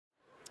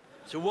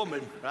It's a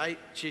woman, right?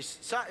 She's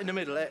sat in the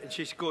middle there and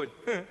she's going,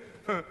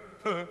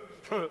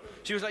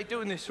 she was like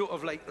doing this sort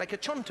of like a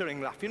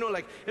chuntering laugh, you know,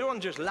 like you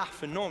don't just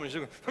laugh and normally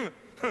she's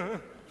going,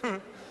 I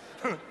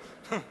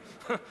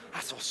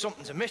thought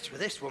something's amiss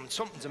with this woman,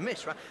 something's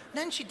amiss, right?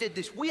 And then she did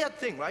this weird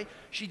thing, right?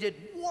 She did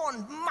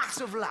one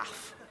massive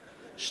laugh,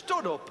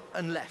 stood up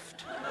and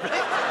left,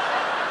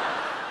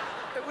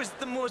 right? It was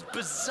the most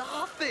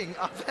bizarre thing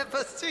I've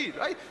ever seen,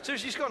 right? So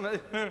she's gone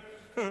like,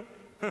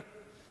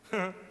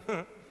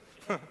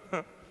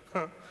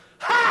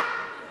 ha!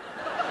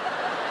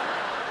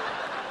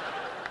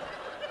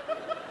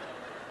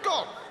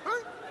 Gone,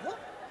 right? What?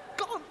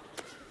 Gone.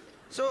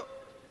 So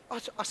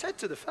I said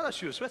to the fella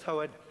she was with, I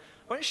went,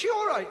 is she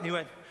all right? And he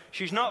went,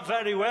 she's not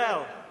very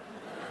well.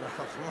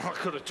 I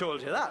could have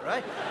told you that,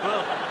 right?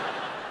 Well,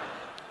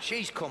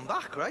 she's come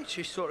back, right?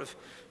 She's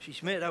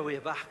made her way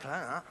back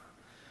like that.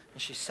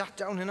 And she sat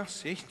down in her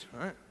seat,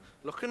 right?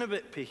 Looking a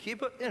bit peaky,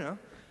 but, you know,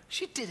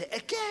 she did it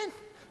again.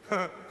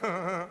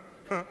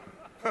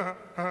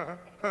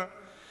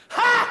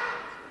 Ha!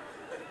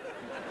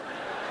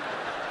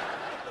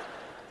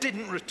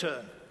 Didn't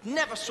return.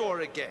 Never saw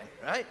her again,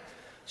 right?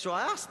 So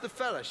I asked the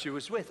fella she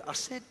was with, I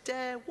said,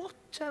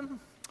 what's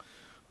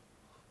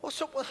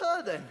up with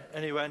her then?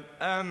 And he went,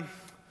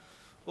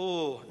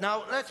 oh,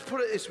 now let's put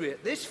it this way.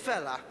 This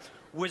fella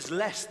was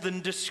less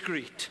than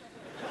discreet.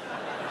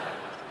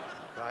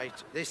 Right,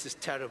 this is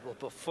terrible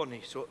but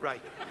funny, so,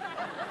 right.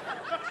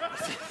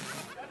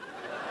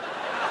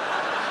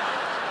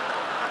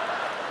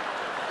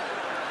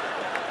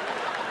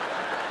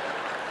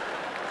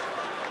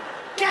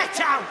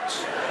 Get out!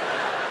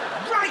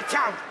 Right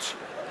out!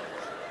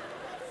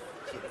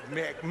 You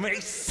make me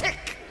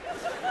sick!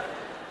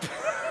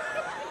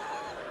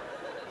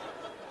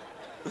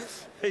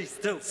 He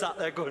still sat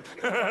there going,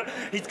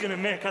 he's gonna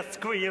make us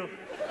squeal.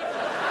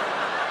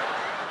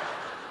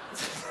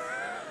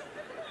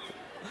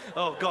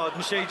 Oh, God,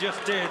 and she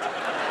just did.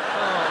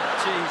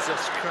 Oh,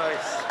 Jesus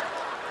Christ.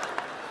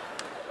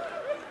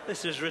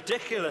 This is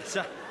ridiculous.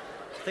 I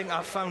think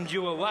I've found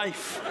you a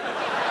wife.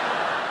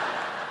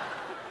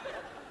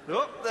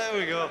 Oh, there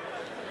we go.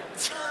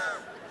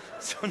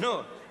 So,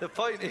 no, the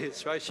point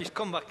is, right, she's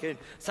come back in,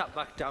 sat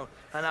back down,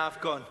 and I've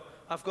gone,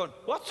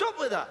 what's up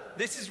with that?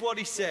 This is what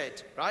he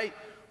said, right?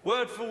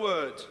 Word for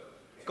word.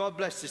 God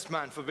bless this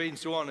man for being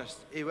so honest.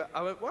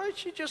 I went, why did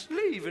she just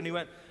leave? And he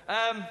went,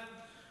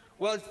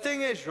 well, the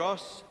thing is,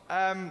 Ross,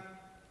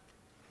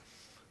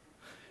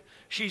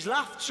 she's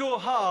laughed so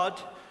hard,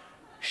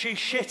 she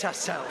shit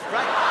herself,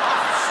 right?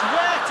 I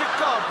swear to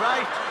God,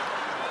 right?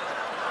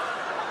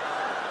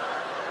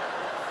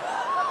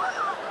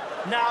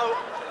 Now,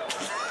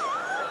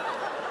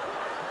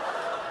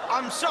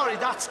 I'm sorry,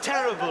 that's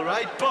terrible,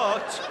 right?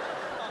 But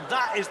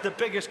that is the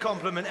biggest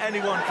compliment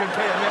anyone can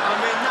pay me.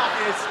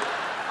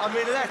 I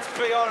mean, let's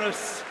be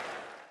honest.